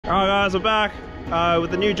Alright guys, we're back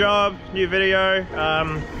with a new job, new video.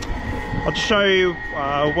 I'll just show you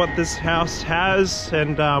what this house has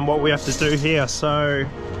and what we have to do here. So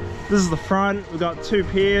this is the front. We've got two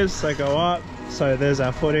piers that go up, so there's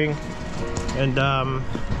our footing, and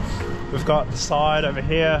we've got the side over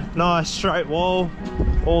here, nice straight wall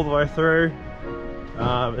all the way through.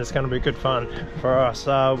 It's going to be good fun for us.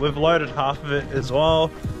 We've loaded half of it as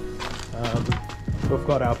well. We've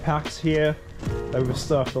got our packs here that we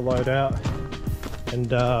still have to load out,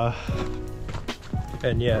 and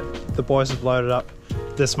yeah, the boys have loaded up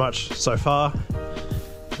this much so far.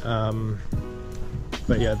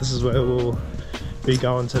 But yeah, this is where we'll be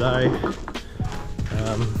going today.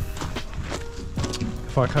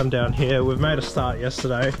 If I come down here, we've made a start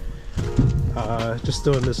yesterday, just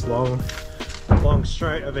doing this long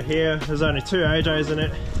straight over here. There's only 2 AJs in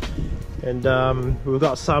it, and we've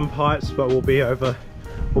got some pipes, but we'll be over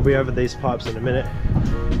these pipes in a minute.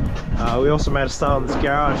 We also made a start on this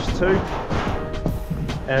garage too,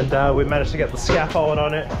 and we managed to get the scaffold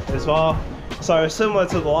on it as well. So similar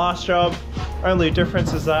to the last job, only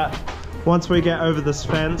difference is that once we get over this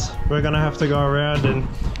fence, we're gonna have to go around and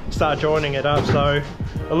start joining it up. So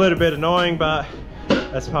a little bit annoying, but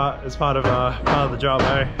that's part of the job,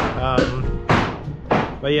 eh?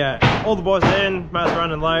 But yeah, all the boys are in. Matt's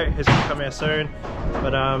running late, he's gonna come here soon.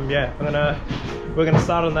 But yeah, we're gonna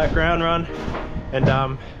start on that ground run and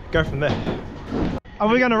go from there. Are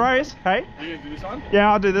we gonna race? Hey? Are you gonna do this one?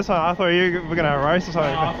 Yeah, I'll do this one. I thought you were gonna race or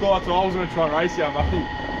something. I thought I was gonna try and race you, but I think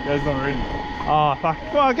there's not ready. Oh fuck.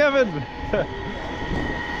 Come on, Kevin!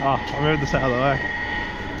 Oh, I moved this out of the way.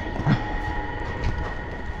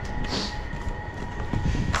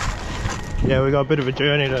 Yeah, we got a bit of a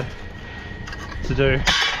journey to do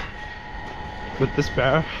with this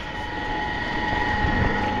barrow.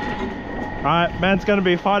 Alright, man's gonna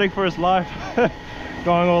be fighting for his life,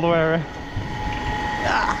 going all the way around.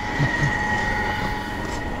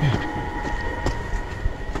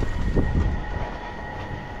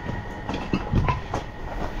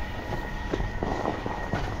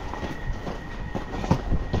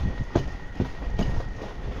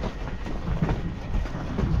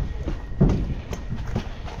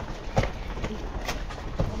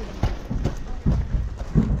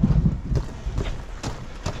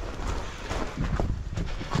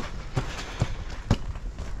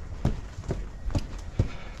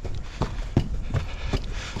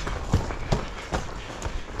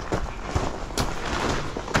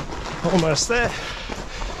 Almost there.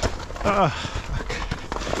 Oh, fuck.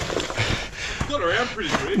 Got around pretty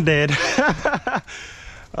good. Dead.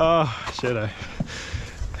 Oh, shit. Like,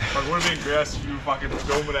 would have been grouse if you were fucking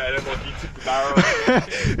filming it and then like you tipped the barrel.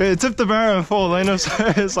 Yeah, tipped the barrel and fall in or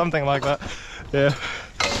something like that. Yeah.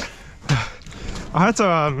 I had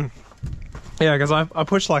to, yeah, because I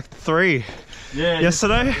pushed like 3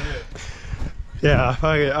 yesterday. Yeah,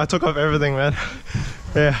 I took off everything, man.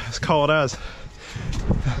 Yeah, it's cold as.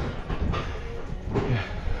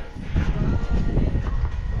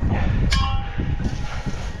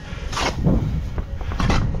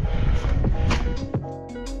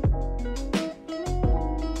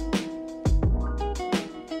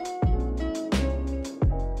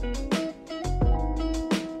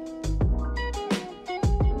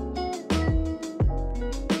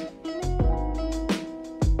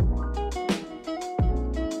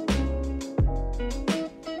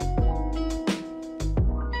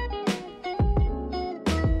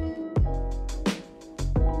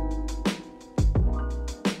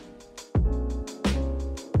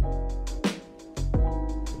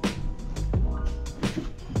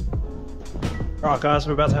 Right guys,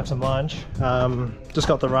 we're about to have some lunch. Just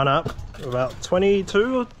got the run up, about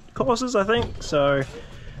 22 courses I think, so I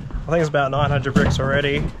think it's about 900 bricks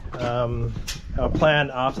already. Our plan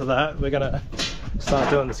after that, we're gonna start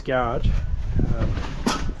doing this garage.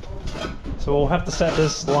 So we'll have to set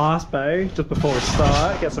this last bay just before we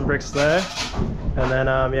start, get some bricks there, and then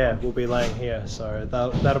yeah, we'll be laying here. So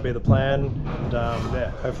that'll be the plan, and yeah,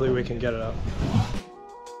 hopefully we can get it up.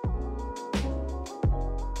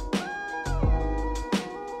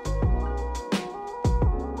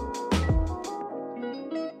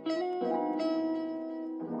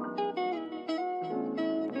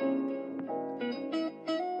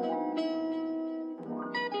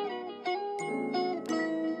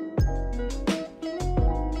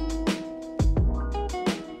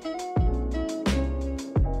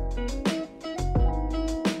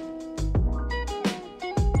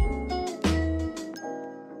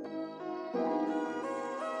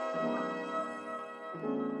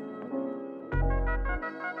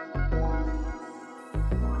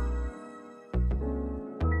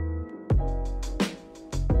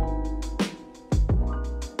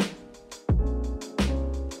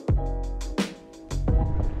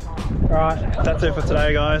 Alright, that's it for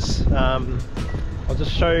today, guys. I'll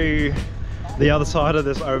just show you the other side of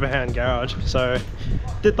this overhand garage. So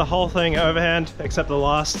did the whole thing overhand except the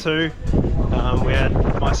last two. We had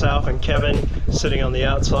myself and Kevin sitting on the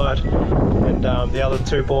outside, and the other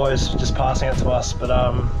two boys just passing it to us, but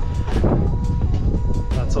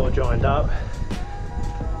that's all joined up.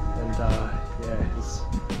 And yeah,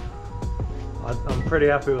 I'm pretty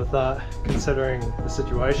happy with that considering the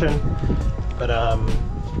situation. But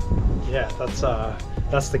yeah,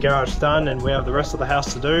 that's the garage done, and we have the rest of the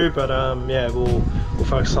house to do. But yeah, we'll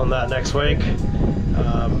focus on that next week.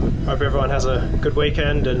 Hope everyone has a good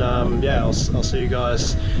weekend, and yeah, I'll see you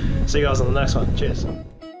guys on the next one. Cheers.